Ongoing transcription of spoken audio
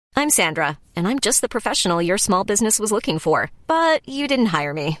I'm Sandra, and I'm just the professional your small business was looking for. But you didn't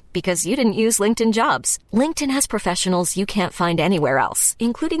hire me because you didn't use LinkedIn Jobs. LinkedIn has professionals you can't find anywhere else,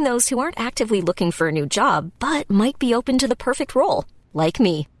 including those who aren't actively looking for a new job, but might be open to the perfect role, like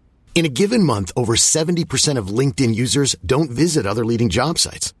me. In a given month, over 70% of LinkedIn users don't visit other leading job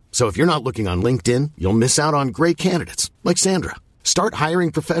sites. So if you're not looking on LinkedIn, you'll miss out on great candidates like Sandra. Start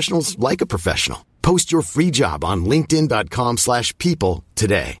hiring professionals like a professional. Post your free job on linkedin.com/people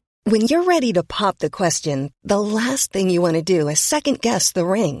today. When you're ready to pop the question, the last thing you want to do is second-guess the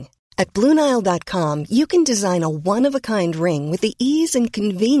ring. At BlueNile.com, you can design a one-of-a-kind ring with the ease and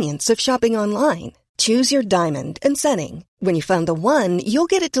convenience of shopping online. Choose your diamond and setting. When you find the one, you'll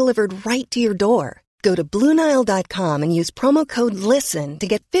get it delivered right to your door. Go to BlueNile.com and use promo code LISTEN to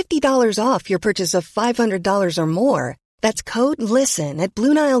get $50 off your purchase of $500 or more. That's code LISTEN at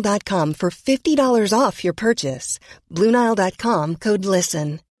BlueNile.com for $50 off your purchase. BlueNile.com, code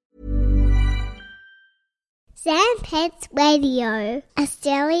LISTEN. Sandpets Radio,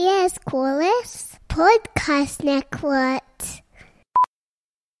 Australia's coolest podcast network.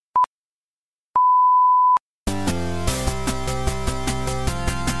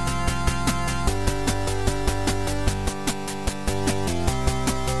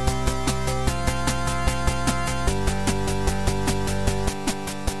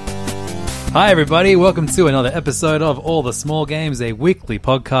 Hi everybody, welcome to another episode of All the Small Games, a weekly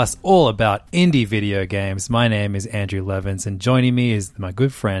podcast all about indie video games. My name is Andrew Levins, and joining me is my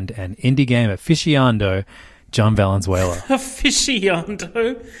good friend and indie game aficionado, John Valenzuela.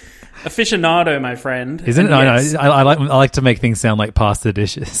 Aficionado, my friend. Isn't it? Yes. No, I like to make things sound like pasta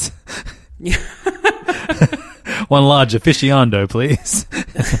dishes. One large aficionado, please.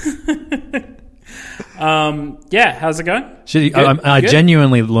 Yeah, how's it going? I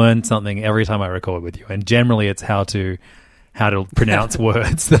genuinely learn something every time I record with you, and generally it's how to pronounce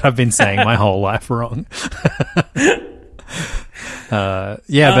words that I've been saying my whole life wrong. But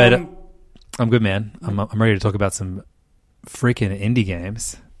I'm good, man. I'm ready to talk about some freaking indie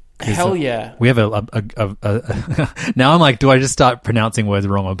games. Hell yeah. We have a now I'm like, do I just start pronouncing words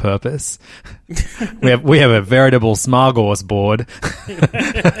wrong on purpose? we have a veritable smorgasbord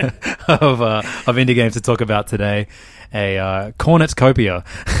of indie games to talk about today. A cornucopia.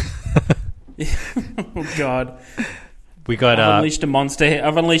 Oh God. We got I've unleashed a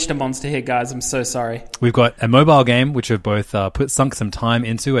monster here, guys. I'm so sorry. We've got a mobile game which we've both sunk some time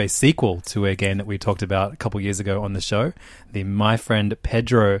into, a sequel to a game that we talked about a couple years ago on the show. The My Friend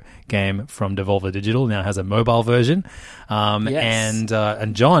Pedro game from Devolver Digital now has a mobile version. Yes.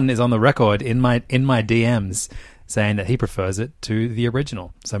 And John is on the record in my DMs saying that he prefers it to the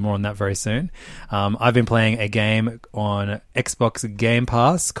original. So more on that very soon. I've been playing a game on Xbox Game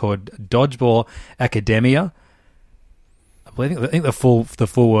Pass called Dodgeball Academia. I think the full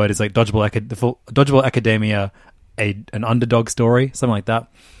word is like Dodgeball Academia, an underdog story, something like that.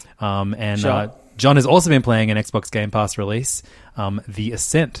 Sure. John has also been playing an Xbox Game Pass release, The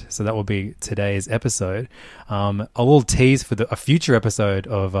Ascent. So that will be today's episode. A little tease for a future episode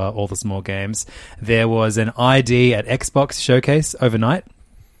of All the Small Games. There was an ID at Xbox showcase overnight,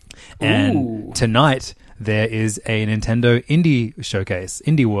 and tonight there is a Nintendo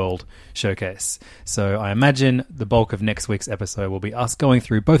Indie World showcase. So I imagine the bulk of next week's episode will be us going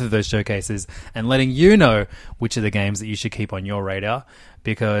through both of those showcases and letting you know which are the games that you should keep on your radar.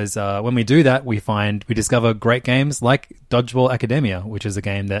 Because when we do that, we discover great games like Dodgeball Academia, which is a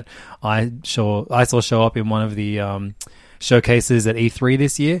game that I saw show up in one of the showcases at E3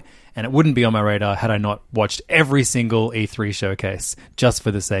 this year, and it wouldn't be on my radar had I not watched every single E3 showcase just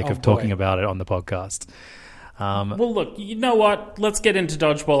for the sake of talking about it on the podcast. Well, look, you know what? Let's get into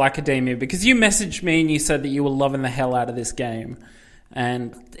Dodgeball Academia, because you messaged me and you said that you were loving the hell out of this game.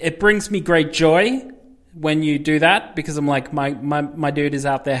 And it brings me great joy when you do that, because I'm like, my dude is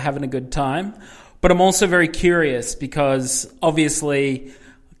out there having a good time. But I'm also very curious because obviously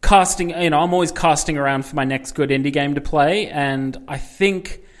I'm always casting around for my next good indie game to play, and I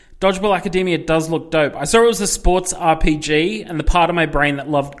think Dodgeball Academia does look dope. I saw it was a sports RPG, and the part of my brain that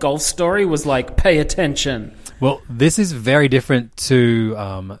loved Golf Story was like, pay attention. Well, this is very different to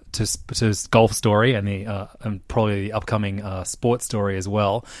Golf Story and probably the upcoming Sports Story as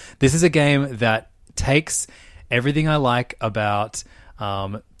well. This is a game that takes everything I like about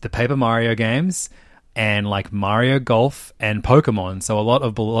the Paper Mario games and like Mario Golf and Pokemon, so a lot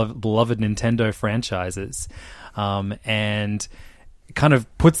of beloved Nintendo franchises, and kind of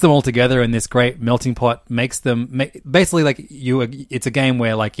puts them all together in this great melting pot, makes them basically like it's a game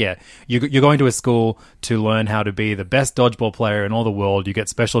where like, yeah, you're going to a school to learn how to be the best dodgeball player in all the world. You get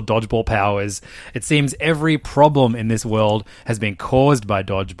special dodgeball powers. It seems every problem in this world has been caused by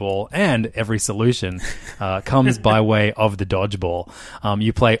dodgeball, and every solution comes by way of the dodgeball.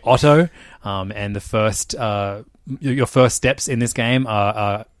 You play Otto, and your first steps in this game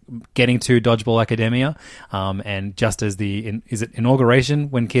are getting to Dodgeball Academia, and just as is it inauguration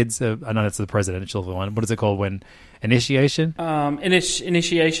when kids? I know that's the presidential one. What is it called when initiation?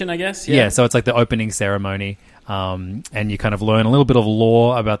 Initiation, I guess. Yeah. So it's like the opening ceremony, and you kind of learn a little bit of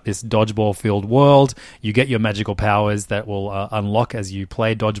lore about this dodgeball-filled world. You get your magical powers that will unlock as you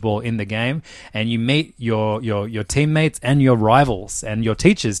play dodgeball in the game, and you meet your teammates and your rivals and your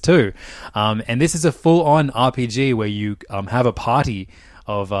teachers too. And this is a full-on RPG where you have a party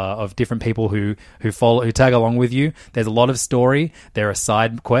of different people who tag along with you. There's a lot of story. There are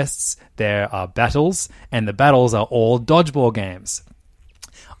side quests. There are battles, and the battles are all dodgeball games.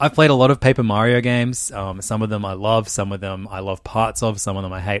 I've played a lot of Paper Mario games. Some of them I love, some of them I love parts of, some of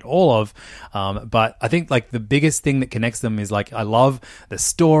them I hate all of. But I think like the biggest thing that connects them is like I love the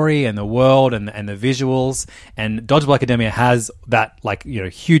story and the world and the visuals. And Dodgeball Academia has that like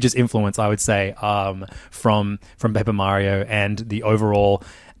hugest influence, I would say, from Paper Mario and the overall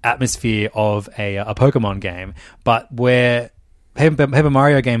atmosphere of a Pokemon game. But where Paper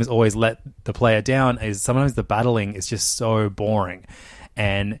Mario games always let the player down is sometimes the battling is just so boring.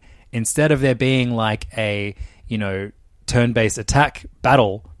 And instead of there being like a, turn-based attack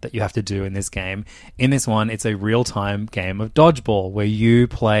battle that you have to do in this game, in this one, it's a real-time game of dodgeball where you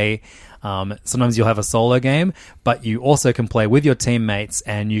play. Sometimes you'll have a solo game, but you also can play with your teammates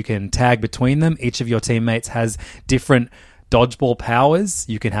and you can tag between them. Each of your teammates has different dodgeball powers.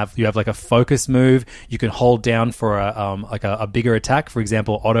 You have like a focus move. You can hold down for a bigger attack. For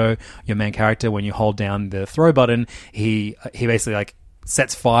example, Otto, your main character, when you hold down the throw button, he basically like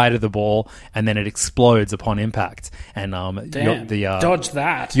sets fire to the ball and then it explodes upon impact. And dodge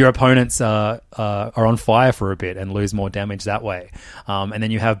that. Your opponents are on fire for a bit and lose more damage that way. And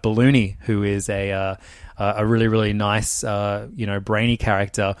then you have Balloony, who is a really, really nice, brainy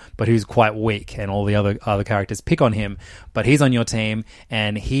character, but who's quite weak, and all the other characters pick on him. But he's on your team,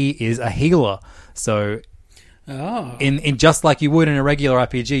 and he is a healer. So, in just like you would in a regular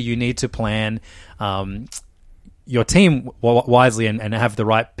RPG, you need to plan your team wisely and have the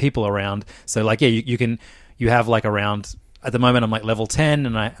right people around. So, like, yeah, you have like around. At the moment, I'm like level 10,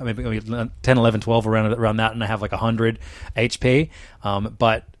 and I maybe 10, 11, 12 around that, and I have like 100 HP.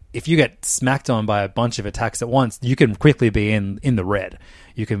 But if you get smacked on by a bunch of attacks at once, you can quickly be in the red.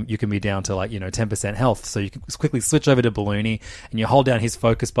 You can be down to like 10% health. So you can quickly switch over to Balloony, and you hold down his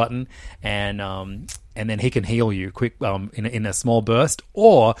focus button, and then he can heal you quick in a small burst.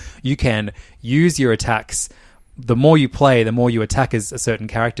 Or you can use your attacks. The more you play, the more you attack as a certain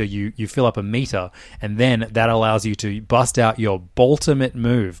character, you fill up a meter, and then that allows you to bust out your Boltimate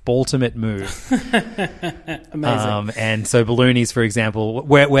move. Amazing. And so Balloonies, for example,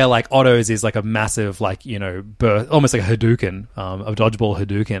 where like Otto's is like a massive, like, burst, almost like a Hadouken, a dodgeball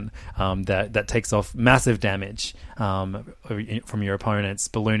Hadouken, that takes off massive damage from your opponents.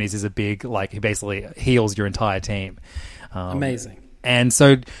 Balloonies is a big, like, he basically heals your entire team. Amazing. And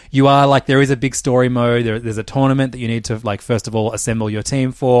so you are like, there is a big story mode. There's a tournament that you need to, like, first of all, assemble your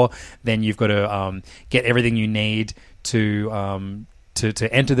team for. Then you've got to get everything you need to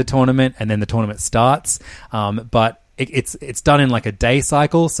enter the tournament, and then the tournament starts. But it's done in like a day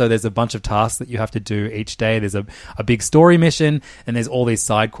cycle, so there's a bunch of tasks that you have to do each day. There's a big story mission, and there's all these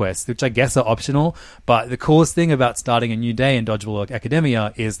side quests, which I guess are optional. But the coolest thing about starting a new day in Dodgeball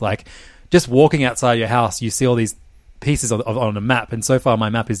Academia is, like, just walking outside your house, you see all these pieces on a map, and so far my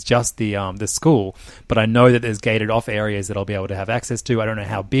map is just the school, but I know that there's gated off areas that I'll be able to have access to. I don't know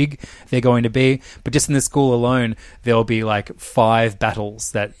how big they're going to be, but just in the school alone there'll be like 5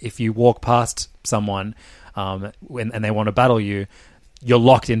 battles that if you walk past someone and they want to battle you, you're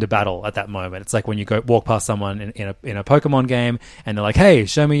locked into battle at that moment. It's like when you walk past someone in a Pokemon game and they're like, hey,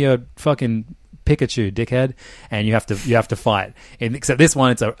 show me your fucking Pikachu, dickhead, and you have to fight. Except this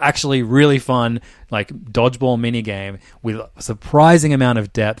one, it's actually really fun, like, dodgeball mini game with a surprising amount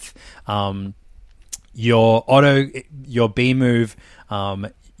of depth. Your B move,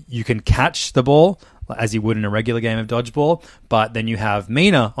 you can catch the ball as you would in a regular game of dodgeball, but then you have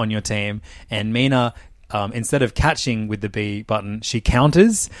Mina on your team, and Mina, instead of catching with the B button, she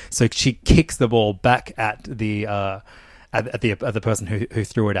counters, so she kicks the ball back at the at the person who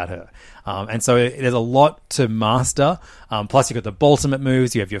threw it at her. And so there's a lot to master. Plus you've got the ultimate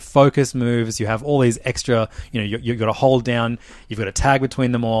moves, you have your focus moves, you have all these extra, you've got to hold down, you've got to tag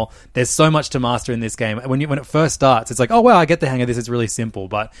between them all. There's so much to master in this game. When it first starts, it's like, oh wow, I get the hang of this. It's really simple,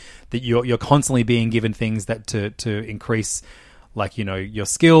 but that you're constantly being given things that to increase, like, your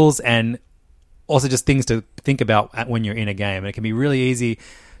skills, and also just things to think about when you're in a game. And it can be really easy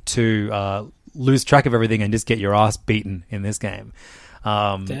to lose track of everything and just get your ass beaten in this game.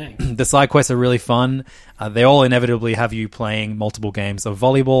 The side quests are really fun. They all inevitably have you playing multiple games of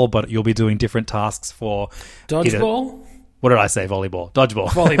volleyball, but you'll be doing different tasks for dodgeball. What did I say? Volleyball, dodgeball,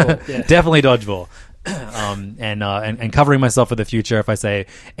 volleyball. Yeah. Definitely dodgeball. And covering myself for the future. If I say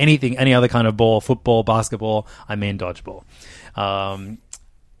anything, any other kind of ball, football, basketball, I mean dodgeball.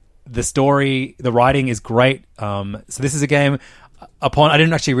 The story, the writing is great. So this is a game. I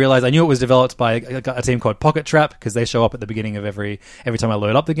didn't actually realize, I knew it was developed by a team called Pocket Trap, because they show up at the beginning of every time I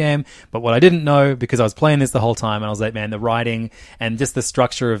load up the game. But what I didn't know, because I was playing this the whole time, and I was like, man, the writing and just the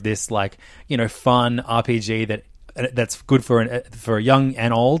structure of this, like, fun RPG that's good for young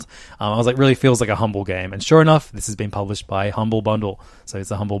and old. I was like, really feels like a Humble game. And sure enough, this has been published by Humble Bundle. So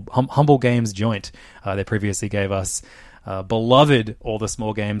it's a Humble Games joint. They previously gave us beloved All the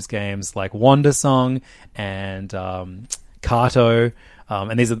Small Games games like Wonder Song and Kato,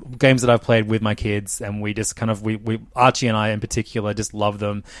 and these are games that I've played with my kids, and we just we Archie and I in particular just love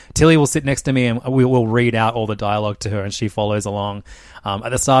them. Tilly will sit next to me and we will read out all the dialogue to her, and she follows along. At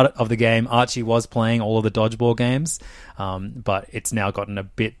the start of the game, Archie was playing all of the dodgeball games, but it's now gotten a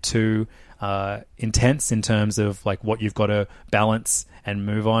bit too intense in terms of like what you've got to balance and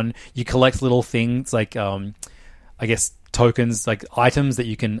move on. You collect little things like I guess tokens, like items that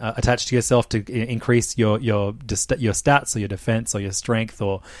you can attach to yourself to increase your stats or your defense or your strength,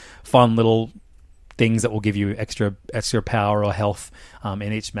 or fun little things that will give you extra power or health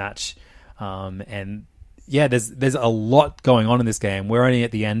in each match. And yeah, there's a lot going on in this game. We're only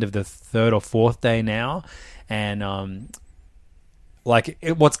at the end of the third or fourth day now, and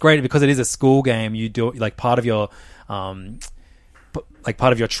what's great, because it is a school game, you do like part of your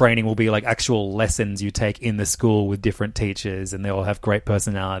training will be like actual lessons you take in the school with different teachers, and they all have great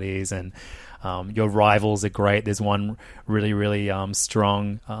personalities, and your rivals are great. There's one really, really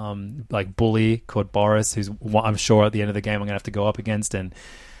strong like bully called Boris, who's I'm sure at the end of the game I'm going to have to go up against, and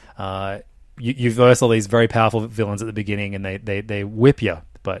you verse all these very powerful villains at the beginning, and they whip you,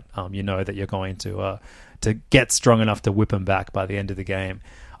 but you know that you're going to get strong enough to whip them back by the end of the game.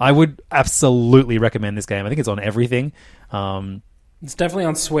 I would absolutely recommend this game. I think it's on everything. It's definitely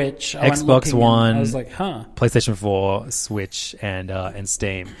on Switch. Xbox One. I was like, PlayStation 4, Switch, and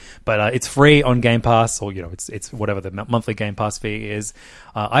Steam. But it's free on Game Pass, or it's whatever the monthly Game Pass fee is.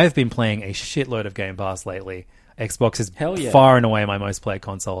 I have been playing a shitload of Game Pass lately. Xbox is far and away my most played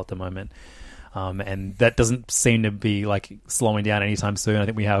console at the moment, and that doesn't seem to be like slowing down anytime soon. I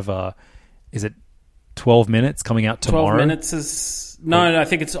think we have is it 12 minutes coming out tomorrow? 12 minutes is... No, I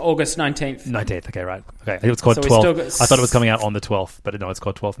think it's August 19th. 19th, okay, right. Okay, I think it's called 12. I thought it was coming out on the 12th, but no, it's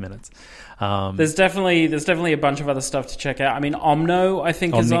called 12 minutes. There's definitely a bunch of other stuff to check out. I mean, Omno, I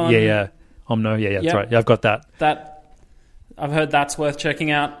think, is on. Yeah. Omno, yeah, that's right. Yeah, I've got that. I've heard that's worth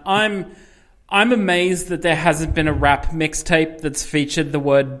checking out. I'm amazed that there hasn't been a rap mixtape that's featured the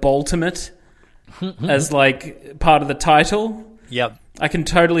word Baltimate as like part of the title. Yep. I can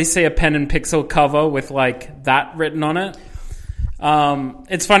totally see a pen and pixel cover with like that written on it.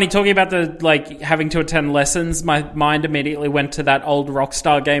 It's funny talking about the like having to attend lessons. My mind immediately went to that old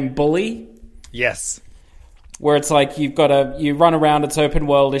Rockstar game Bully. Yes, where it's like you run around, it's open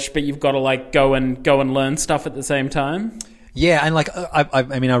worldish, but you've got to like go and learn stuff at the same time. Yeah, and like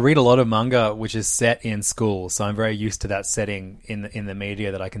I mean, I read a lot of manga which is set in school, so I'm very used to that setting in the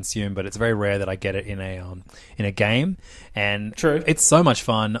media that I consume. But it's very rare that I get it in a game. And true, it's so much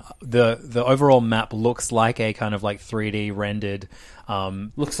fun. The overall map looks like a kind of like 3D rendered.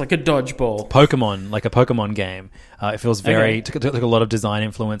 Looks like a dodgeball Pokemon, like a Pokemon game. It feels very took a lot of design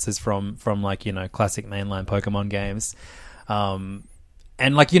influences from like classic mainline Pokemon games.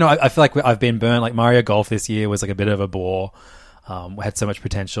 And like I feel like I've been burnt. Like Mario Golf this year was like a bit of a bore. We had so much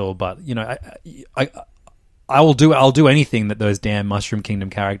potential, but I'll do anything that those damn Mushroom Kingdom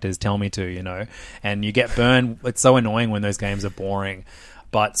characters tell me to. And you get burned. It's so annoying when those games are boring,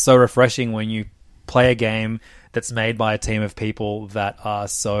 but so refreshing when you play a game that's made by a team of people that are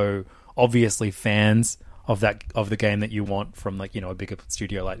so obviously fans of the game that you want from like a bigger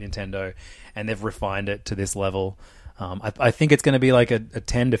studio like Nintendo, and they've refined it to this level. I think it's going to be like a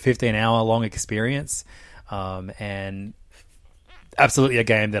 10 to 15 hour long experience, and absolutely a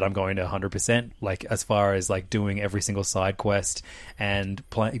game that I'm going to 100%, like as far as like doing every single side quest and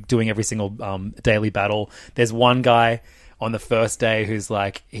doing every single daily battle. There's one guy on the first day who's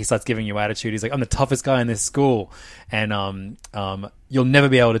like, he starts giving you attitude. He's like, I'm the toughest guy in this school, and you'll never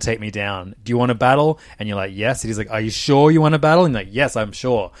be able to take me down. Do you want to battle? And you're like, yes. And he's like, are you sure you want to battle? And you're like, yes, I'm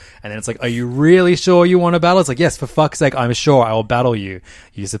sure. And then it's like, are you really sure you want to battle? It's like, yes, for fuck's sake, I'm sure I will battle you,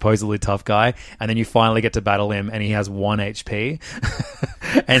 you supposedly tough guy. And then you finally get to battle him, and he has 1 HP.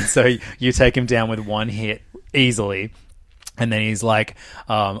 And so you take him down with 1 hit easily. And then he's like,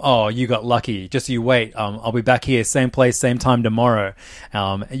 oh, you got lucky. Just you wait. I'll be back here, same place, same time tomorrow.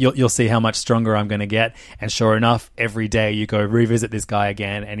 You'll see how much stronger I'm going to get. And sure enough, every day you go revisit this guy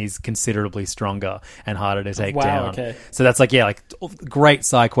again, and he's considerably stronger and harder to take down. Okay. So that's like, yeah, like great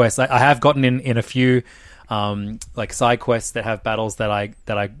side quests. I have gotten in a few like side quests that have battles that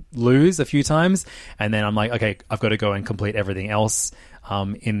I lose a few times, and then I'm like, okay, I've got to go and complete everything else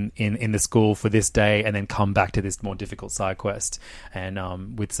in the school for this day, and then come back to this more difficult side quest,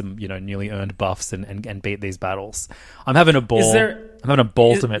 and with some newly earned buffs and beat these battles. I'm having a ball. I'm having a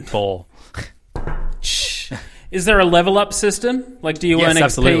ultimate ball. Is there a level up system? Like, do you earn XP?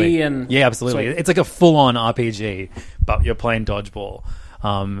 Absolutely. And yeah, absolutely. It's like a full on RPG, but you're playing dodgeball.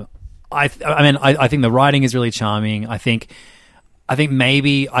 I think the writing is really charming. I think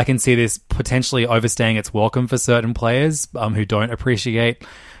maybe I can see this potentially overstaying its welcome for certain players who don't appreciate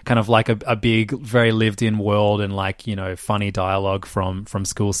kind of like a big, very lived-in world and like funny dialogue from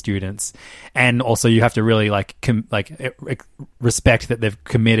school students. And also, you have to really respect that they've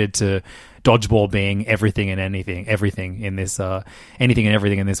committed to dodgeball being everything and everything in this anything and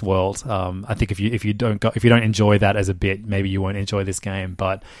everything in this world. I think if you don't enjoy that as a bit, maybe you won't enjoy this game.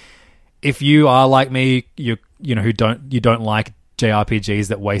 But if you are like me, you don't like JRPGs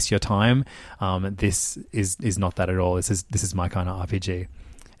that waste your time, this is not that at all. This is my kind of RPG,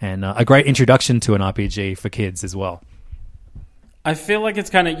 and a great introduction to an RPG for kids as well. I feel like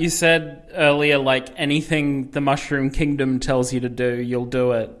it's kind of, you said earlier, like anything the Mushroom Kingdom tells you to do, you'll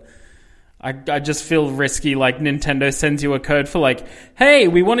do it. I just feel risky, like Nintendo sends you a code for like, hey,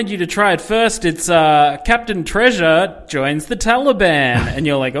 we wanted you to try it first. It's Captain Treasure joins the Taliban. And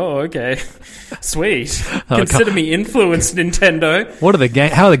you're like, oh, okay. Sweet. Consider me influenced, Nintendo.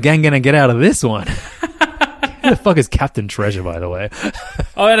 How are the gang going to get out of this one? Who the fuck is Captain Treasure, by the way?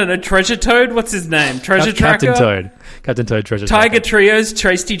 Oh, I don't know. Treasure Toad? What's his name? Treasure Tracker? Captain Toad Treasure Tiger Tracker. Trio's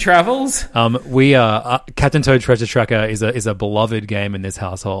Tasty Travels? Captain Toad Treasure Tracker is a beloved game in this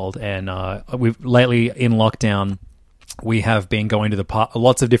household, and we've lately in lockdown we have been going to the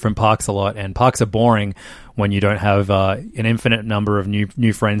lots of different parks a lot, and parks are boring when you don't have an infinite number of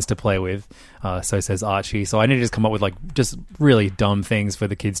new friends to play with. So says Archie. So I need to just come up with like just really dumb things for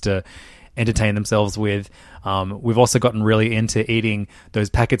the kids to entertain themselves with. We've also gotten really into eating those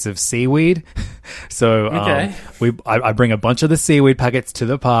packets of seaweed. So I bring a bunch of the seaweed packets to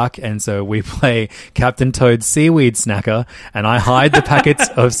the park, and so we play Captain Toad's Seaweed Snacker, and I hide the packets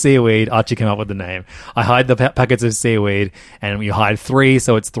of seaweed. Archie came up with the name. I hide the packets of seaweed, and you hide 3,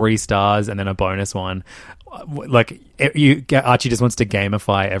 so it's 3 stars, and then a bonus one. Like Archie just wants to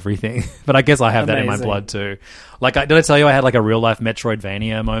gamify everything, but I guess I have that in my blood too. Like, did I tell you I had like a real life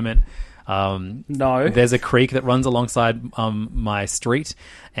Metroidvania moment? No. There's a creek that runs alongside my street,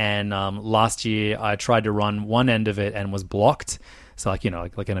 and last year I tried to run one end of it and was blocked. So like in a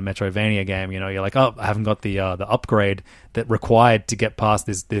Metroidvania game, you're like, oh, I haven't got the upgrade that required to get past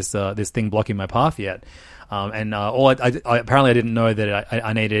this thing blocking my path yet. And apparently I didn't know that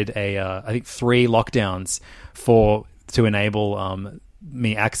I needed I think 3 lockdowns to enable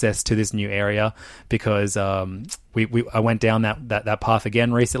me access to this new area, because I went down that path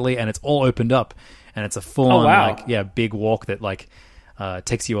again recently, and it's all opened up, and it's a full on big walk that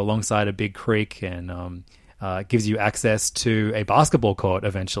takes you alongside a big creek and gives you access to a basketball court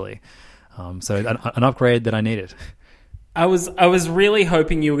eventually. So an upgrade that I needed. I was really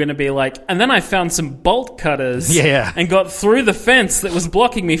hoping you were going to be like, and then I found some bolt cutters and got through the fence that was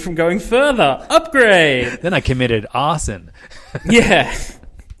blocking me from going further. Upgrade! Then I committed arson. Yeah.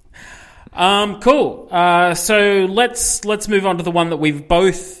 Cool. So let's move on to the one that we've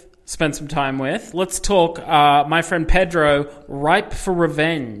both spent some time with. Let's talk my friend Pedro, Ripe for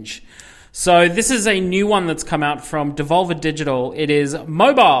Revenge. So this is a new one that's come out from Devolver Digital. It is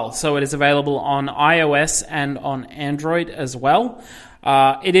mobile, so it is available on iOS and on Android as well.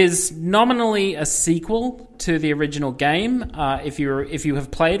 It is nominally a sequel to the original game. If you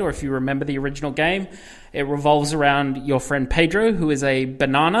have played or if you remember the original game, it revolves around your friend Pedro, who is a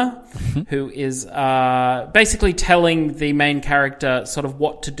banana, who is basically telling the main character sort of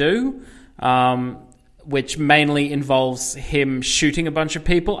what to do. which mainly involves him shooting a bunch of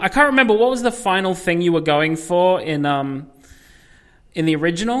people. I can't remember, what was the final thing you were going for in the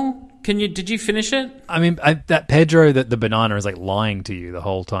original? Did you finish it? I mean, that Pedro, the banana, is like lying to you the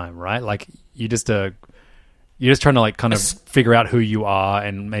whole time, right? Like you're just trying to like kind of figure out who you are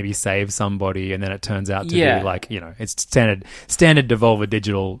and maybe save somebody, and then it turns out to be like, you know, it's standard Devolver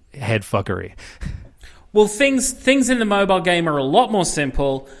Digital head fuckery. Well, things in the mobile game are a lot more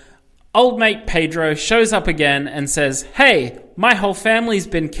simple. Old mate Pedro shows up again and says, "Hey, my whole family's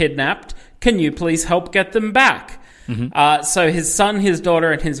been kidnapped. Can you please help get them back?" Mm-hmm. So his son, his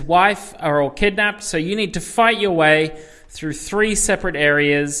daughter, and his wife are all kidnapped. So you need to fight your way through 3 separate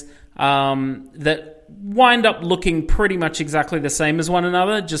areas that wind up looking pretty much exactly the same as one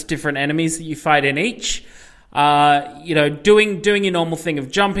another, just different enemies that you fight in each. Doing your normal thing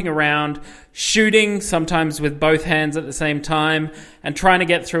of jumping around, shooting, sometimes with both hands at the same time, and trying to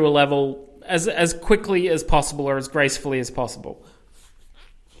get through a level as quickly as possible or as gracefully as possible.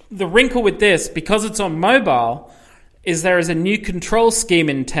 The wrinkle with this, because it's on mobile, is there is a new control scheme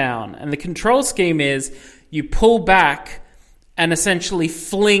in town. And the control scheme is you pull back and essentially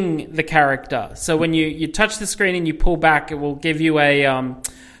fling the character. So when you touch the screen and you pull back, it will give you a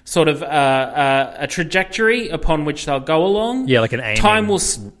sort of a trajectory upon which they'll go along. Yeah, like an aiming. Time will...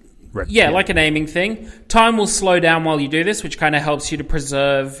 like an aiming thing. Time will slow down while you do this, which kind of helps you to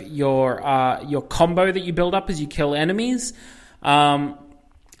preserve your combo that you build up as you kill enemies.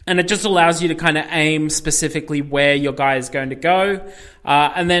 And it just allows you to kind of aim specifically where your guy is going to go.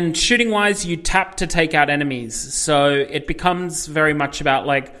 And then shooting-wise, you tap to take out enemies. So it becomes very much about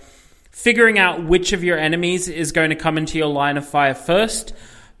like figuring out which of your enemies is going to come into your line of fire first.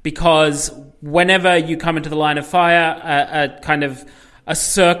 Because whenever you come into the line of fire, a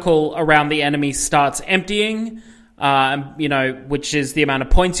circle around the enemy starts emptying, which is the amount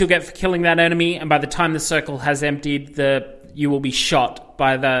of points you'll get for killing that enemy. And by the time the circle has emptied, you will be shot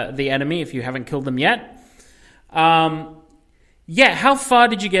by the enemy if you haven't killed them yet. How far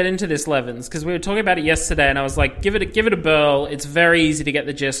did you get into this, Levins? Because we were talking about it yesterday, and I was like, give it a burl. It's very easy to get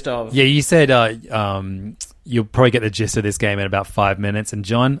the gist of. Yeah, you said you'll probably get the gist of this game in about 5 minutes, and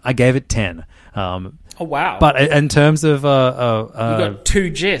John, I gave it 10. Oh, wow. But in terms of... you got 2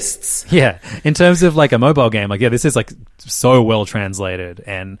 gists. Yeah. In terms of like a mobile game, this is like so well translated.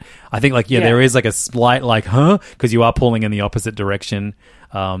 And I think there is like a slight because you are pulling in the opposite direction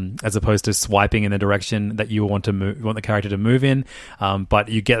as opposed to swiping in the direction that you want the character to move in. But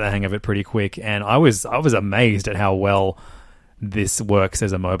you get the hang of it pretty quick. And I was amazed at how well this works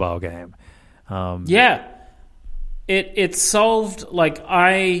as a mobile game. It solved,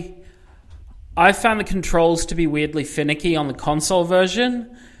 I found the controls to be weirdly finicky on the console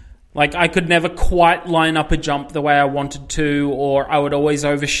version. Like, I could never quite line up a jump the way I wanted to, or I would always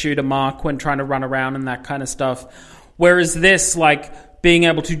overshoot a mark when trying to run around and that kind of stuff. Whereas this, being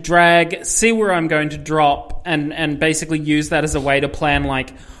able to drag, see where I'm going to drop, and basically use that as a way to plan,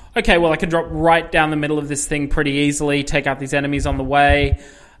 okay, well, I can drop right down the middle of this thing pretty easily, take out these enemies on the way.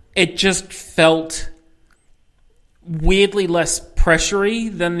 It just felt weirdly less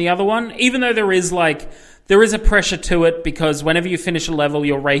pressury than the other one, even though there is a pressure to it, because whenever you finish a level,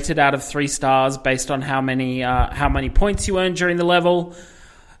 you're rated out of 3 stars based on how many points you earned during the level.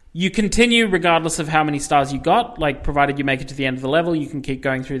 You continue regardless of how many stars you got, provided you make it to the end of the level, you can keep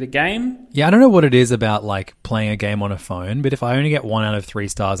going through the game. Yeah, I don't know what it is about playing a game on a phone, but if I only get 1 out of 3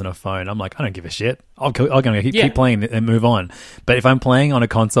 stars on a phone, I'm like, I don't give a shit. I'm going to keep playing and move on. But if I'm playing on a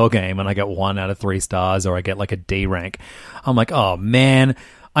console game and I get 1 out of 3 stars, or I get a D rank, I'm like, oh man,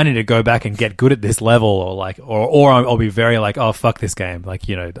 I need to go back and get good at this level, or I'll be very oh, fuck this game.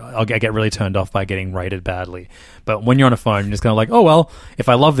 I'll get really turned off by getting rated badly. But when you're on a phone, you're just kind of oh, well, if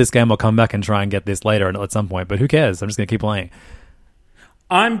I love this game, I'll come back and try and get this later at some point. But who cares? I'm just going to keep playing.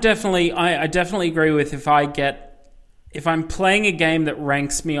 I definitely agree with if I'm playing a game that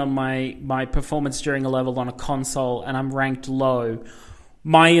ranks me on my performance during a level on a console and I'm ranked low,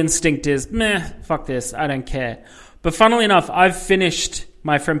 my instinct is, meh, fuck this, I don't care. But funnily enough, I've finished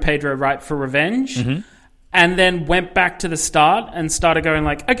My Friend Pedro Right for Revenge, and then went back to the start and started going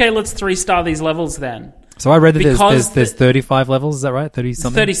okay, let's 3-star these levels then. So I read that there's 35 levels, is that right?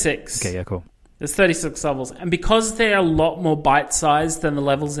 30-something? 36. Okay, yeah, cool. There's 36 levels. And because they're a lot more bite-sized than the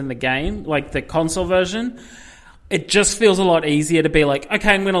levels in the game, the console version, it just feels a lot easier to be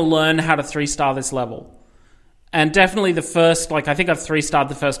okay, I'm going to learn how to 3-star this level. And definitely the first, I think I've 3-starred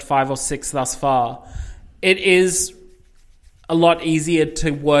the first 5 or 6 thus far. It is a lot easier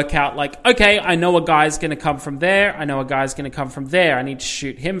to work out, okay, I know a guy's going to come from there. I know a guy's going to come from there. I need to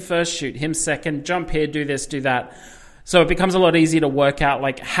shoot him first, shoot him second, jump here, do this, do that. So it becomes a lot easier to work out,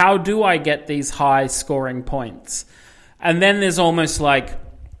 like, how do I get these high scoring points? And then there's almost like,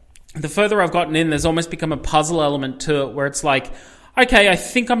 the further I've gotten in, there's almost become a puzzle element to it where it's like, okay, I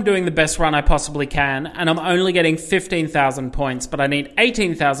think I'm doing the best run I possibly can, and I'm only getting 15,000 points, but I need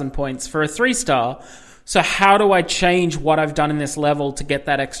 18,000 points for a 3-star. So how do I change what I've done in this level to get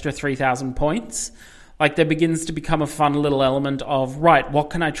that extra 3,000 points? Like, there begins to become a fun little element of, right, what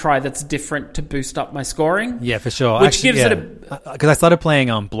can I try that's different to boost up my scoring? Yeah, for sure. Which gives it a... Because I started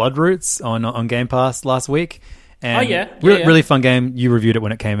playing Blood Roots on Game Pass last week. And really, really fun game. You reviewed it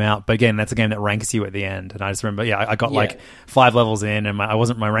when it came out, but again, that's a game that ranks you at the end. And I just remember, I got like 5 levels in, and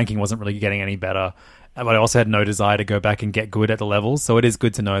my ranking wasn't really getting any better. But I also had no desire to go back and get good at the levels. So it is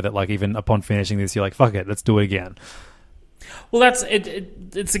good to know that, like, even upon finishing this, you're like, fuck it, let's do it again. Well, that's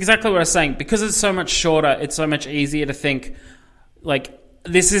it. It's exactly what I was saying. Because it's so much shorter, it's so much easier to think, like,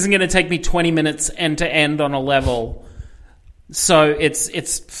 this isn't going to take me 20 minutes end to end on a level. So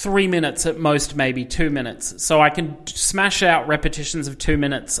it's 3 minutes at most, maybe 2 minutes. So I can smash out repetitions of 2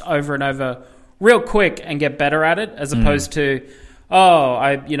 minutes over and over real quick and get better at it, as opposed to,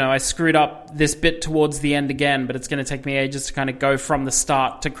 I screwed up this bit towards the end again, but it's going to take me ages to kind of go from the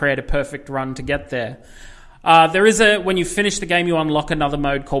start to create a perfect run to get there. When you finish the game, you unlock another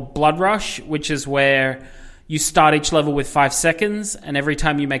mode called Blood Rush, which is where you start each level with 5 seconds, and every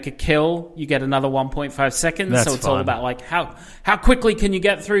time you make a kill, you get another 1.5 seconds. That's so it's fun. all about, like, how quickly can you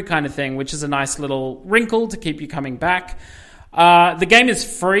get through kind of thing, which is a nice little wrinkle to keep you coming back. The game is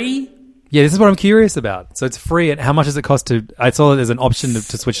free. Yeah, this is what I'm curious about. So it's free, and how much does it cost to... I saw that there's an option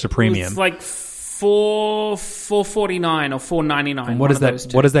to switch to premium. It's like $4.49 or $4.99. And what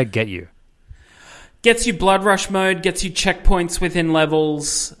does that get you? Gets you Blood Rush mode, gets you checkpoints within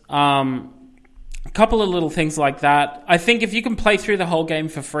levels, a couple of little things like that. I think if you can play through the whole game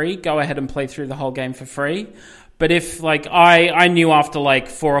for free, go ahead and play through the whole game for free. But if, like, I knew after like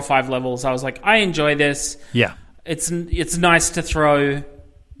 4 or 5 levels, I was like, I enjoy this. Yeah. It's nice to throw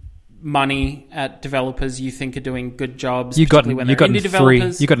money at developers you think are doing good jobs, particularly when they're indie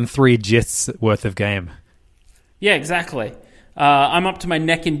developers. You got in 3 gists worth of game. Yeah, exactly. I'm up to my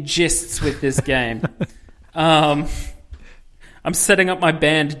neck in gists with this game. I'm setting up my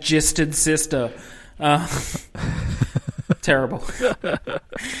band Gisted Sister. Terrible. Look,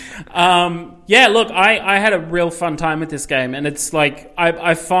 I had a real fun time with this game, and it's like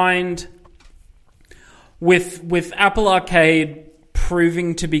I find with Apple Arcade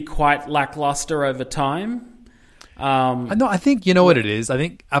proving to be quite lackluster over time. No, I think you know what it is. I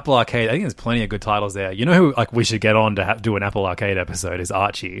think Apple Arcade. I think there's plenty of good titles there. You know who we should get on to do an Apple Arcade episode is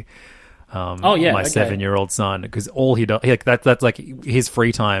Archie. My 7-year-old son, because all he does, that's like his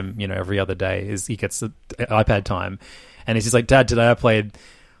free time. Every other day is he gets the iPad time, and he's just like, Dad, today I played.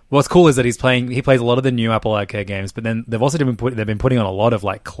 What's cool is that he plays a lot of the new Apple Arcade games, but then they've also been putting on a lot of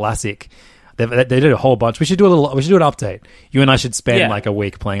like classic. They did a whole bunch. We should do an update. You and I should spend like a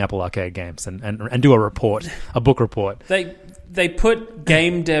week playing Apple Arcade games and do a book report. They put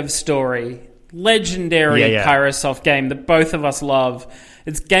Game Dev Story, legendary Pyrosoft game that both of us love.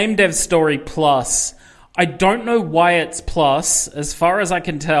 It's Game Dev Story Plus. I don't know why it's Plus, as far as I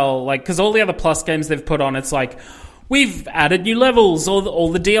can tell. Like, because all the other Plus games they've put on, it's like, we've added new levels.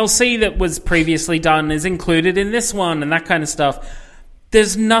 All the DLC that was previously done is included in this one, and that kind of stuff.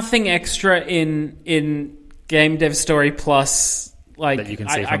 There's nothing extra in Game Dev Story Plus. Like, that you can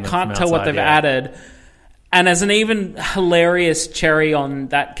see I can't tell what they've added. And as an even hilarious cherry on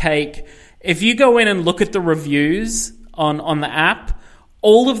that cake, if you go in and look at the reviews on the app,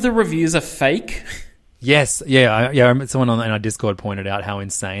 all of the reviews are fake. Yes, I remember someone in our Discord pointed out how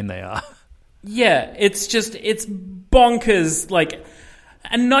insane they are. Yeah, it's bonkers, like,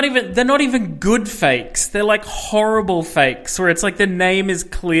 and they're not even good fakes. They're like horrible fakes where it's like the name is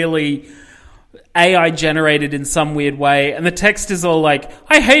clearly AI generated in some weird way, and the text is all like,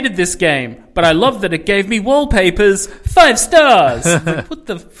 I hated this game, but I love that it gave me wallpapers, 5 stars. Like, what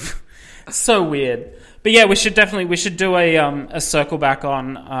the so weird. But yeah, we should do a circle back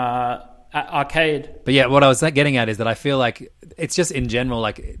on arcade. But yeah, what I was getting at is that I feel like it's just in general,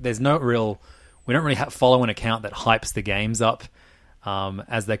 like, there's no real, we don't really follow an account that hypes the games up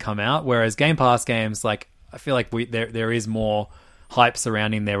as they come out. Whereas Game Pass games, like, I feel like there is more hype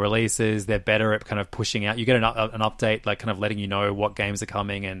surrounding their releases. They're better at kind of pushing out. You get an update, like, kind of letting you know what games are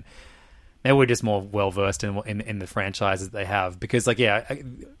coming, and maybe we're just more well versed in the franchises that they have. Because, like,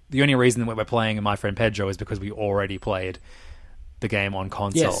 the only reason that we're playing My Friend Pedro is because we already played the game on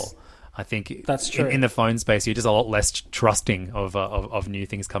console. Yes. I think that's true. In the phone space, you're just a lot less trusting of new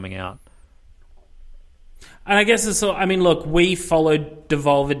things coming out. And I guess it's, I mean, look, we followed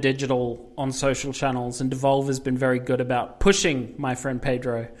Devolver Digital on social channels, and Devolver's been very good about pushing My Friend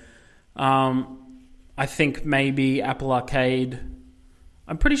Pedro. I think maybe Apple Arcade,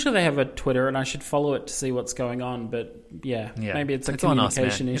 I'm pretty sure they have a Twitter, and I should follow it to see what's going on. But yeah. Maybe it's a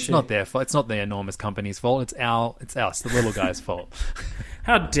communication issue. It's not their fault. It's not the enormous company's fault. It's us, the little guy's fault.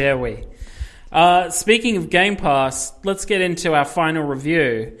 How dare we? Speaking of Game Pass, let's get into our final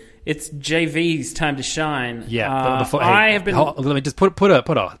review. It's JV's time to shine. Yeah, let me just put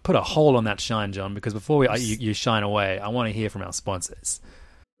a hole on that shine, John, because before you shine away, I want to hear from our sponsors.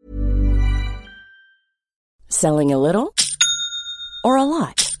 Selling a little or a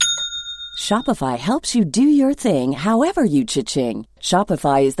lot? Shopify helps you do your thing however you cha-ching.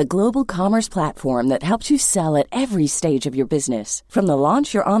 Shopify is the global commerce platform that helps you sell at every stage of your business. From the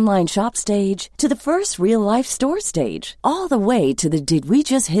launch your online shop stage to the first real-life store stage, all the way to the did we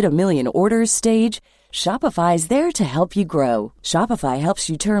just hit a million orders stage. Shopify is there to help you grow. Shopify helps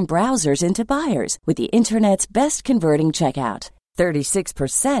you turn browsers into buyers with the internet's best converting checkout.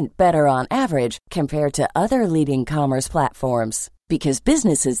 36% better on average compared to other leading commerce platforms. Because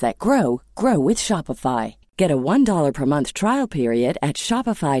businesses that grow with Shopify. Get a $1 per month trial period at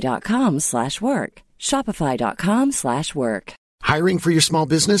shopify.com/work. Shopify.com/work. Hiring for your small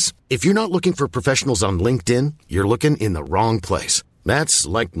business? If you're not looking for professionals on LinkedIn, you're looking in the wrong place. That's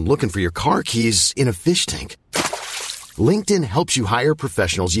like looking for your car keys in a fish tank. LinkedIn helps you hire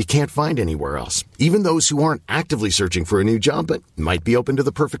professionals you can't find anywhere else, even those who aren't actively searching for a new job but might be open to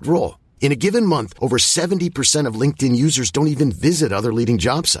the perfect role. In a given month, over 70% of LinkedIn users don't even visit other leading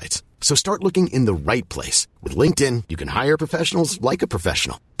job sites. So start looking in the right place. With LinkedIn, you can hire professionals like a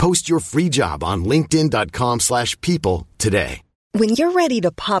professional. Post your free job on linkedin.com/people today. When you're ready to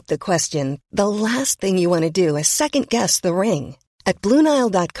pop the question, the last thing you want to do is second-guess the ring. At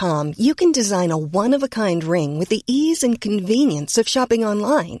BlueNile.com, you can design a one-of-a-kind ring with the ease and convenience of shopping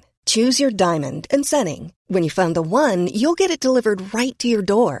online. Choose your diamond and setting. When you find the one, you'll get it delivered right to your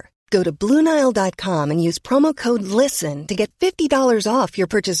door. Go to BlueNile.com and use promo code LISTEN to get $50 off your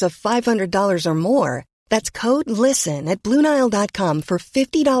purchase of $500 or more. That's code LISTEN at BlueNile.com for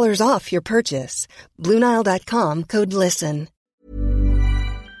 $50 off your purchase. BlueNile.com, code LISTEN.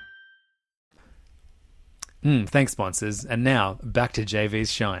 Thanks, sponsors. And now, back to JV's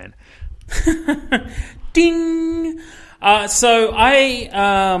shine. Ding! So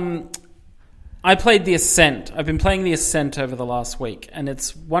I played The Ascent. I've been playing The Ascent over the last week, and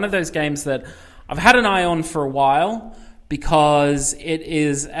it's one of those games that I've had an eye on for a while because it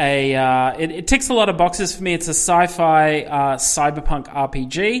is it ticks a lot of boxes for me. It's a sci-fi cyberpunk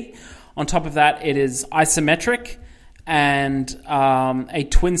RPG. On top of that, it is isometric and a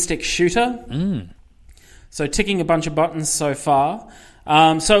twin-stick shooter. So ticking a bunch of buttons so far.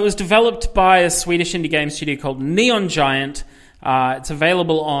 So it was developed by a Swedish indie game studio called Neon Giant. It's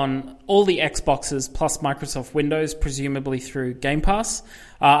available on all the Xboxes plus Microsoft Windows, presumably through Game Pass.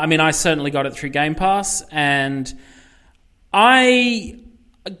 I mean, I certainly got it through Game Pass, and my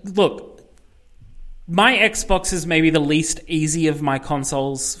Xbox is maybe the least easy of my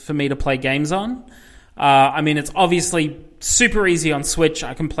consoles for me to play games on. I mean, it's obviously super easy on Switch.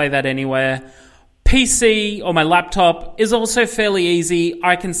 I can play that anywhere. PC or my laptop is also fairly easy.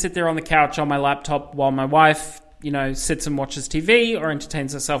 I can sit there on the couch on my laptop while my wife, sits and watches TV or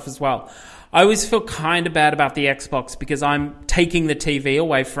entertains herself as well. I always feel kind of bad about the Xbox because I'm taking the TV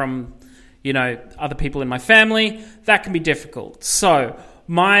away from, other people in my family. That can be difficult. So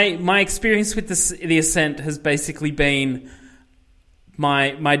my experience with the Ascent has basically been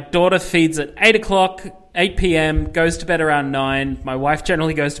my daughter feeds at 8 p.m., goes to bed around 9. My wife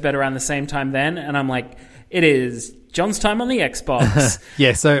generally goes to bed around the same time then, and I'm like, it is John's time on the Xbox.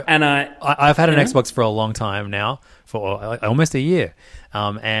 Yeah, so and I've had an Xbox for a long time now, for almost a year.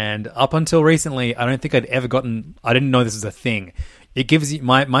 And up until recently, I don't think I'd ever I didn't know this was a thing. It gives you,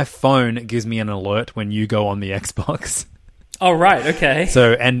 my phone gives me an alert when you go on the Xbox. Oh, right, okay.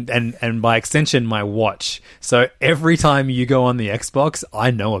 So, and by extension, my watch. So every time you go on the Xbox,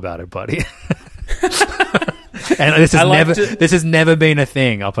 I know about it, buddy. And this has never been a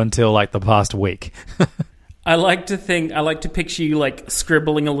thing up until like the past week. I like to picture you like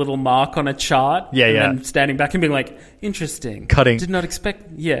scribbling a little mark on a chart. And standing back and being like, interesting. Did not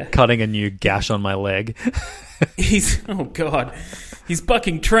expect. Yeah. Cutting a new gash on my leg. He's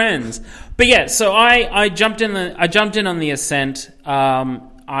bucking trends. But yeah, so I jumped in on the Ascent.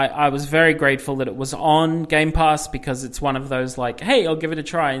 I was very grateful that it was on Game Pass because it's one of those like, hey, I'll give it a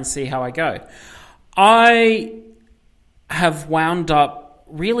try and see how I go. I have wound up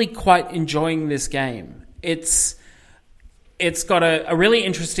really quite enjoying this game. It's it's got a really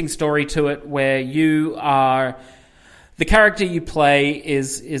interesting story to it where you are... The character you play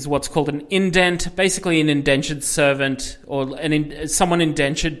is what's called an indent, basically an indentured servant or someone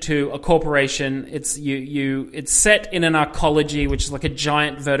indentured to a corporation. It's set in an arcology, which is like a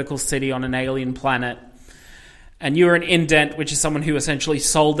giant vertical city on an alien planet. And you're an indent, which is someone who essentially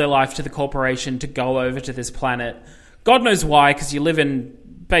sold their life to the corporation to go over to this planet. God knows why, because you live in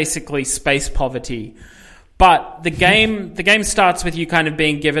basically space poverty. But the game starts with you kind of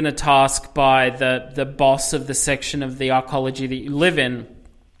being given a task by the boss of the section of the arcology that you live in.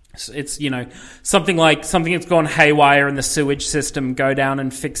 It's, something that's gone haywire in the sewage system, go down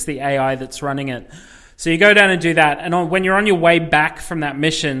and fix the AI that's running it. So you go down and do that, and when you're on your way back from that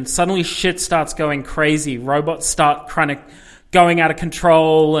mission, suddenly shit starts going crazy. Robots start kind of going out of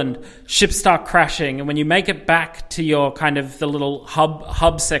control, and ships start crashing. And when you make it back to your kind of the little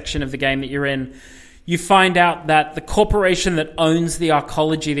hub section of the game that you're in, you find out that the corporation that owns the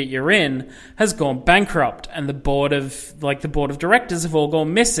arcology that you're in has gone bankrupt, and the board of directors have all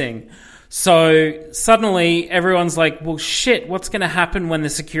gone missing. So suddenly everyone's like, well, shit, what's going to happen when the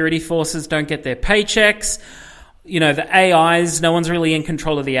security forces don't get their paychecks? The AIs, no one's really in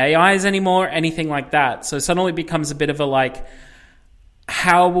control of the AIs anymore, anything like that. So suddenly it becomes a bit of a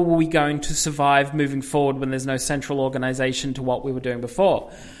how are we going to survive moving forward when there's no central organization to what we were doing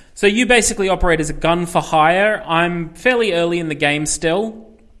before? So you basically operate as a gun for hire. I'm fairly early in the game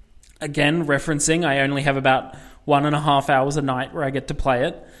still. Again, referencing, I only have about 1.5 hours a night where I get to play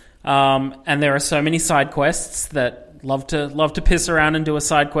it. And there are so many side quests that love to piss around and do a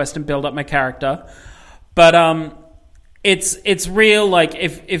side quest and build up my character. But it's real.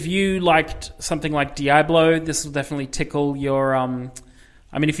 If you liked something like Diablo, this will definitely tickle your...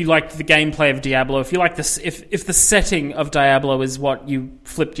 if you liked the gameplay of Diablo, if you like this, if the setting of Diablo is what you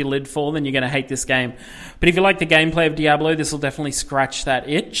flipped your lid for, then you're going to hate this game. But if you like the gameplay of Diablo, this will definitely scratch that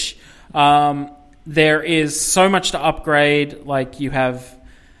itch. There is so much to upgrade.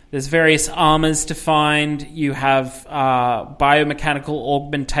 There's various armors to find. You have biomechanical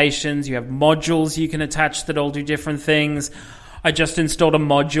augmentations. You have modules you can attach that all do different things. I just installed a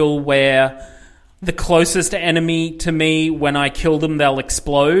module where the closest enemy to me, when I kill them, they'll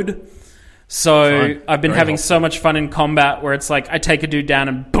explode. So fun. I've been having so much fun in combat where it's like I take a dude down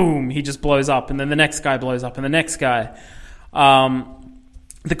and boom, he just blows up, and then the next guy blows up, and the next guy.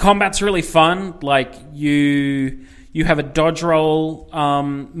 The combat's really fun. You have a dodge roll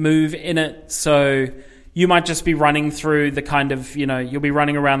move in it, so you might just be running through the kind of, you'll be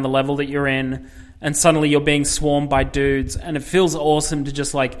running around the level that you're in, and suddenly you're being swarmed by dudes, and it feels awesome to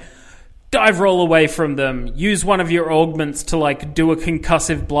just dive roll away from them, use one of your augments to do a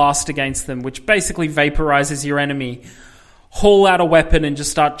concussive blast against them, which basically vaporizes your enemy, haul out a weapon and just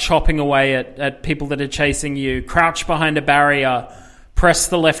start chopping away at people that are chasing you, crouch behind a barrier, press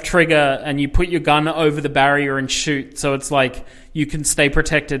the left trigger, and you put your gun over the barrier and shoot, so it's you can stay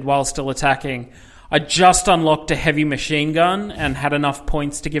protected while still attacking. I just unlocked a heavy machine gun and had enough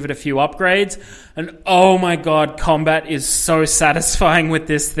points to give it a few upgrades. And oh my god, combat is so satisfying with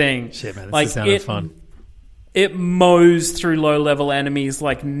this thing. Shit, man, this is sounding fun. It mows through low-level enemies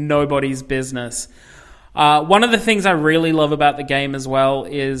like nobody's business. One of the things I really love about the game as well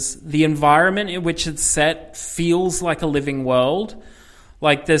is the environment in which it's set feels like a living world.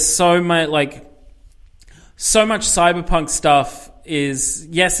 There's so much cyberpunk stuff is,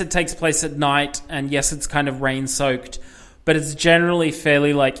 yes, it takes place at night, and yes, it's kind of rain-soaked, but it's generally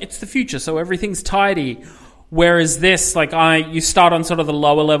fairly it's the future, so everything's tidy. Whereas this, you start on sort of the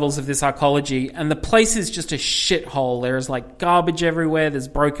lower levels of this arcology, and the place is just a shithole. There is garbage everywhere, there's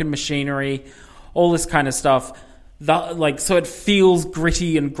broken machinery, all this kind of stuff. So it feels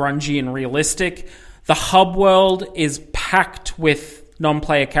gritty and grungy and realistic. The hub world is packed with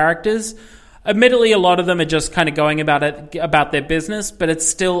non-player characters. Admittedly, a lot of them are just kind of going about their business, but it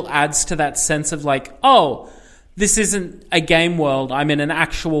still adds to that sense of this isn't a game world. I'm in an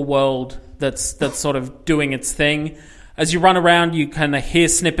actual world that's sort of doing its thing. As you run around, you kind of hear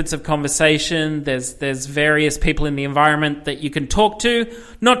snippets of conversation. There's various people in the environment that you can talk to,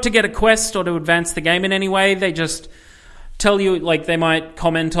 not to get a quest or to advance the game in any way. They just tell you, they might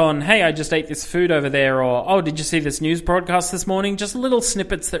comment on, hey, I just ate this food over there, or, oh, did you see this news broadcast this morning? Just little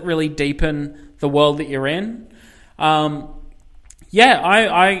snippets that really deepen the world that you're in. I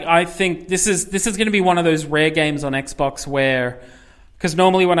think this is going to be one of those rare games on Xbox where, because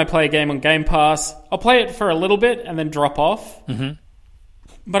normally when I play a game on Game Pass, I'll play it for a little bit and then drop off. Mm-hmm.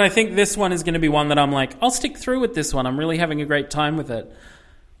 But I think this one is going to be one that I'm I'll stick through with this one. I'm really having a great time with it.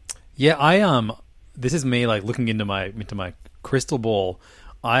 Yeah, this is me looking into my crystal ball.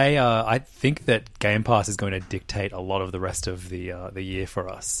 I think that Game Pass is going to dictate a lot of the rest of the year for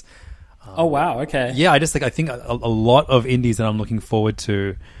us. Oh wow! Okay. Yeah, I think a lot of indies that I'm looking forward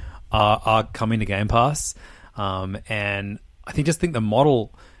to are coming to Game Pass, and I think the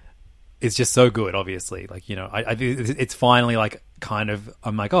model is just so good. Obviously, like it's finally like kind of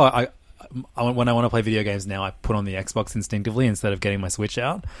I'm like when I want to play video games now, I put on the Xbox instinctively instead of getting my Switch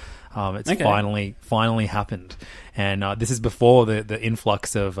out. It's finally happened, and this is before the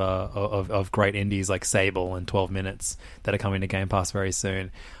influx of great indies like Sable and 12 Minutes that are coming to Game Pass very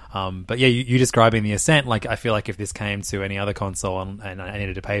soon. But yeah, you describing the Ascent, like I feel like if this came to any other console and I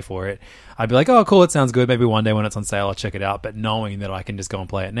needed to pay for it, I'd be like, oh cool, it sounds good. Maybe one day when it's on sale, I'll check it out. But knowing that I can just go and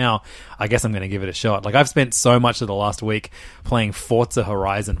play it now, I guess I'm going to give it a shot. Like I've spent so much of the last week playing Forza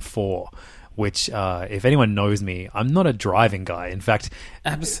Horizon 4. Which, if anyone knows me, I'm not a driving guy. In fact,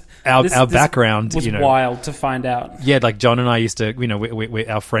 our background was wild to find out. Yeah, like John and I used to,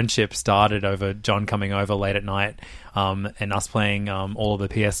 our friendship started over John coming over late at night, and us playing all of the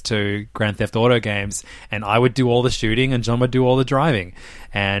PS2 Grand Theft Auto games, and I would do all the shooting, and John would do all the driving,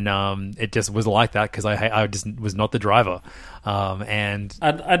 and it just was like that because I just was not the driver. And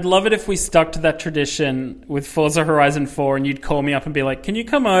I'd love it if we stuck to that tradition with Forza Horizon 4 and you'd call me up and be like, can you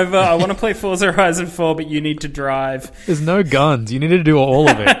come over? I want to play Forza Horizon 4, but you need to drive. There's no guns. You need to do all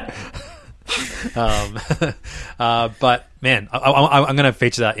of it. But man, I'm going to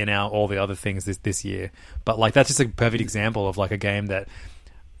feature that in all the other things this year. But like, that's just a perfect example of like a game that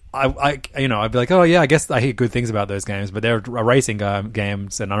I'd be like, oh yeah, I guess I hear good things about those games, but they're racing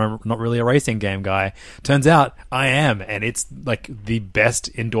games, and I'm not really a racing game guy. Turns out I am, and it's like the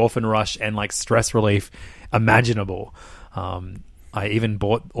best endorphin rush and like stress relief imaginable. I even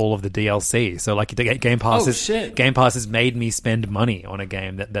bought all of the DLC, so like Game Pass has made me spend money on a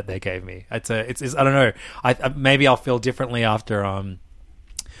game that they gave me. It's I don't know. Maybe I'll feel differently after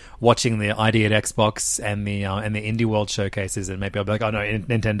watching the ID at Xbox and the Indie World showcases, and maybe I'll be like, oh no,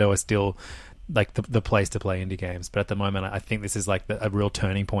 Nintendo is still like the place to play indie games. But at the moment, I think this is like a real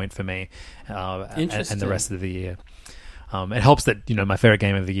turning point for me and the rest of the year. It helps that my favorite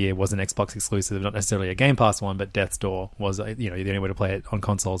game of the year was an Xbox exclusive, not necessarily a Game Pass one, but Death's Door was the only way to play it on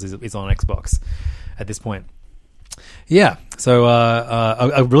consoles is on Xbox at this point. Yeah, so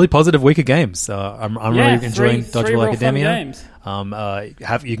a really positive week of games. I'm really enjoying Dodgeball Academia.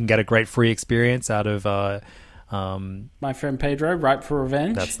 You can get a great free experience out of My Friend Pedro, Ripe for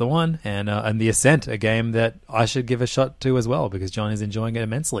Revenge. That's the one, and The Ascent, a game that I should give a shot to as well because John is enjoying it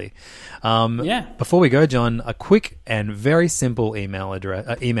immensely. Before we go, John, a quick and very simple email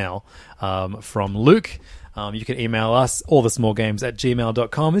from Luke. You can email us,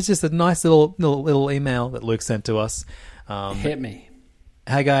 allthesmallgames@gmail.com. It's just a nice little email that Luke sent to us. Hit me.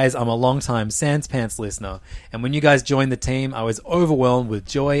 Hey guys, I'm a long-time Sans Pants listener, and when you guys joined the team, I was overwhelmed with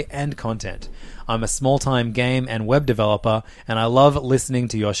joy and content. I'm a small-time game and web developer, and I love listening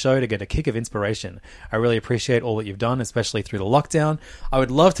to your show to get a kick of inspiration. I really appreciate all that you've done, especially through the lockdown. I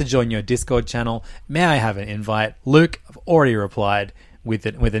would love to join your Discord channel. May I have an invite? Luke, I've already replied with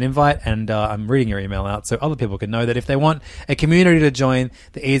an invite, and I'm reading your email out so other people can know that if they want a community to join,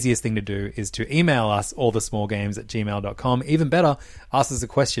 the easiest thing to do is to email us, allthesmallgames@gmail.com. Even better, ask us a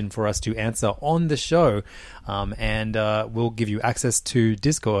question for us to answer on the show, and we'll give you access to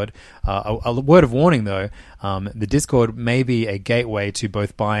Discord. A word of warning though, the Discord may be a gateway to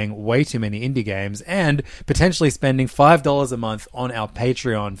both buying way too many indie games and potentially spending $5 a month on our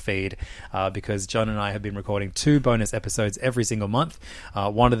Patreon feed, because John and I have been recording 2 bonus episodes every single month.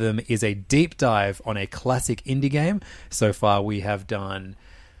 One of them is a deep dive on a classic indie game. So far we have done,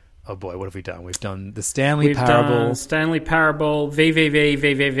 oh boy, what have we done? We've done the Stanley Parable. Stanley Parable,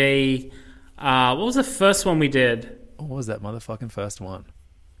 VVV. What was the first one we did? What was that motherfucking first one?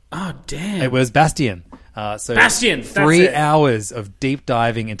 Oh, damn. It was Bastion. Bastion! 3 hours of deep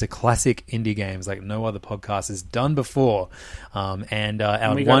diving into classic indie games like no other podcast has done before. We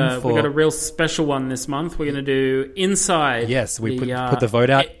got a real special one this month. We're going to do Inside. Yes, we put the vote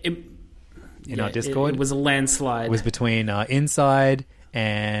out in our Discord. It was a landslide. It was between Inside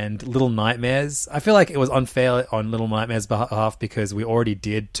and Little Nightmares. I feel like it was unfair on Little Nightmares' behalf because we already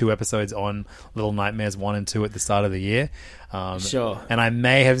did 2 episodes on Little Nightmares 1 and 2 at the start of the year. Sure. And I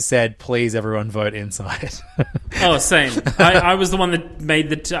may have said, please, everyone vote Inside. Oh, same. I was the one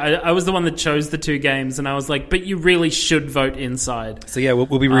that I was the one that chose the 2 games, and I was like, but you really should vote Inside. So yeah,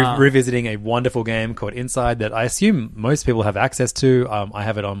 we'll be revisiting a wonderful game called Inside that I assume most people have access to. I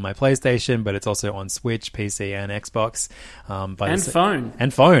have it on my PlayStation, but it's also on Switch, PC, and Xbox. Phone.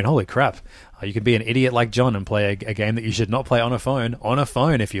 And phone. Holy crap. You can be an idiot like John and play a game that you should not play on a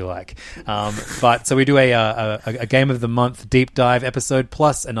phone if you like. But so we do a Game of the Month deep dive episode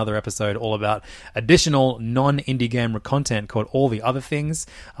plus another episode all about additional non-indie game content called All the Other Things.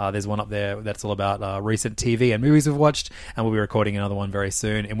 There's one up there that's all about recent TV and movies we've watched, and we'll be recording another one very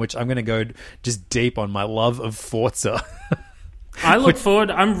soon in which I'm going to go just deep on my love of Forza.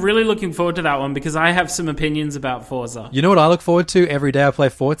 I'm really looking forward to that one because I have some opinions about Forza. You know what I look forward to every day I play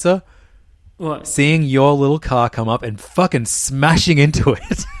Forza? What? Seeing your little car come up and fucking smashing into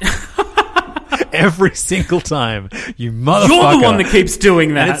it. Every single time, you motherfucker. You're the one that keeps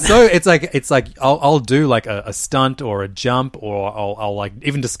doing that. And it's like I'll do like a stunt or a jump, or I'll like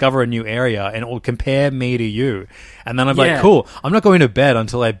even discover a new area, and it will compare me to you. And then I'm like, cool, I'm not going to bed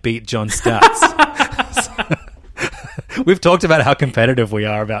until I beat John's stats. We've talked about how competitive we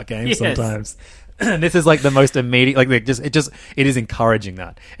are about games sometimes. And this is like the most immediate, like it is encouraging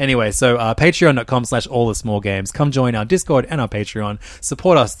that. Anyway, so patreon.com/allthesmallgames. Come join our Discord and our Patreon.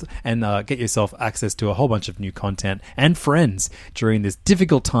 Support us and get yourself access to a whole bunch of new content and friends during this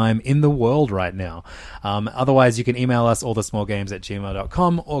difficult time in the world right now. Otherwise, you can email us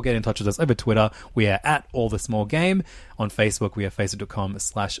allthesmallgames@gmail.com or get in touch with us over Twitter. We are at allthesmallgame. On Facebook, we are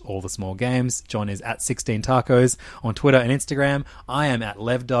facebook.com/allthesmallgames. John is at 16tacos on Twitter and Instagram. I am at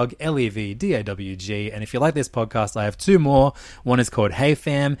levdog, LEVDAWG. And if you like this podcast, I have two more. One is called Hey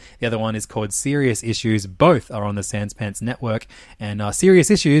Fam. The other one is called Serious Issues. Both are on the Sans Pants Network. And Serious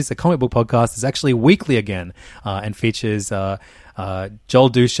Issues, a comic book podcast, is actually weekly again and features Joel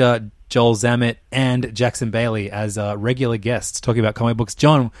Dusha, Joel Zammit, and Jackson Bailey as regular guests talking about comic books.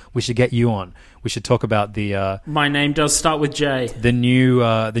 John, we should get you on. We should talk about the... My name does start with J. The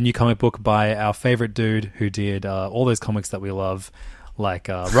new comic book by our favorite dude who did all those comics that we love, like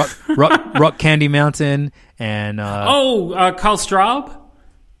Rock Candy Mountain and... Kyle Straub?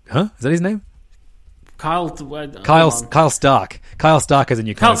 Huh? Is that his name? Kyle Stark. Kyle Stark has a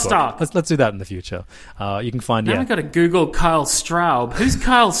new comic book. Stark. Let's do that in the future. You can find... Now I've got to Google Kyle Straub. Who's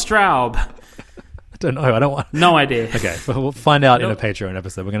Kyle Straub? I don't know. I don't want... No idea. Okay, we'll find out in a Patreon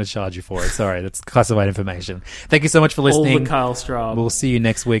episode. We're going to charge you for it. Sorry, that's classified information. Thank you so much for listening. All the Kyle Straub. We'll see you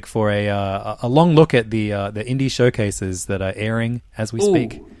next week for a long look at the indie showcases that are airing as we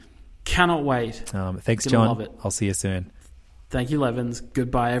speak. Cannot wait. Thanks, John. Love it. I'll see you soon. Thank you, Levins.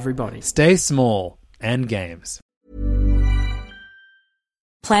 Goodbye, everybody. Stay small and games.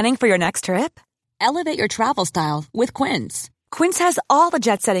 Planning for your next trip? Elevate your travel style with Quince. Quince has all the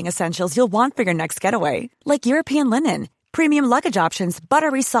jet-setting essentials you'll want for your next getaway, like European linen, premium luggage options,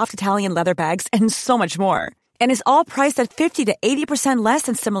 buttery soft Italian leather bags, and so much more. And is all priced at 50 to 80% less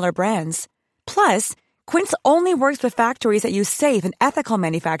than similar brands. Plus, Quince only works with factories that use safe and ethical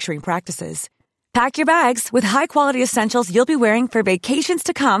manufacturing practices. Pack your bags with high-quality essentials you'll be wearing for vacations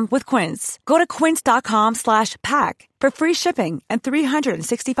to come with Quince. Go to quince.com/pack for free shipping and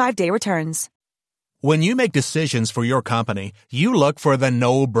 365-day returns. When you make decisions for your company, you look for the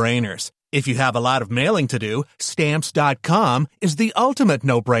no-brainers. If you have a lot of mailing to do, Stamps.com is the ultimate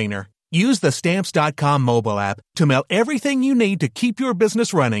no-brainer. Use the Stamps.com mobile app to mail everything you need to keep your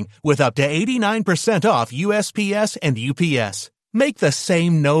business running with up to 89% off USPS and UPS. Make the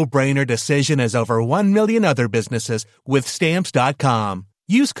same no-brainer decision as over 1 million other businesses with Stamps.com.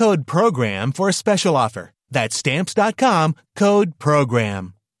 Use code PROGRAM for a special offer. That's Stamps.com, code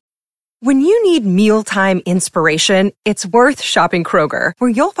PROGRAM. When you need mealtime inspiration, it's worth shopping Kroger, where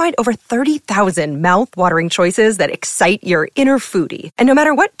you'll find over 30,000 mouth-watering choices that excite your inner foodie. And no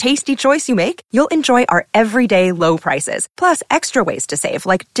matter what tasty choice you make, you'll enjoy our everyday low prices, plus extra ways to save,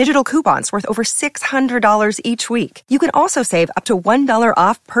 like digital coupons worth over $600 each week. You can also save up to $1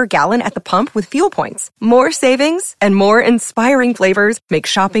 off per gallon at the pump with fuel points. More savings and more inspiring flavors make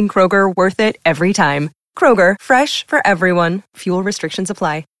shopping Kroger worth it every time. Kroger, fresh for everyone. Fuel restrictions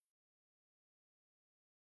apply.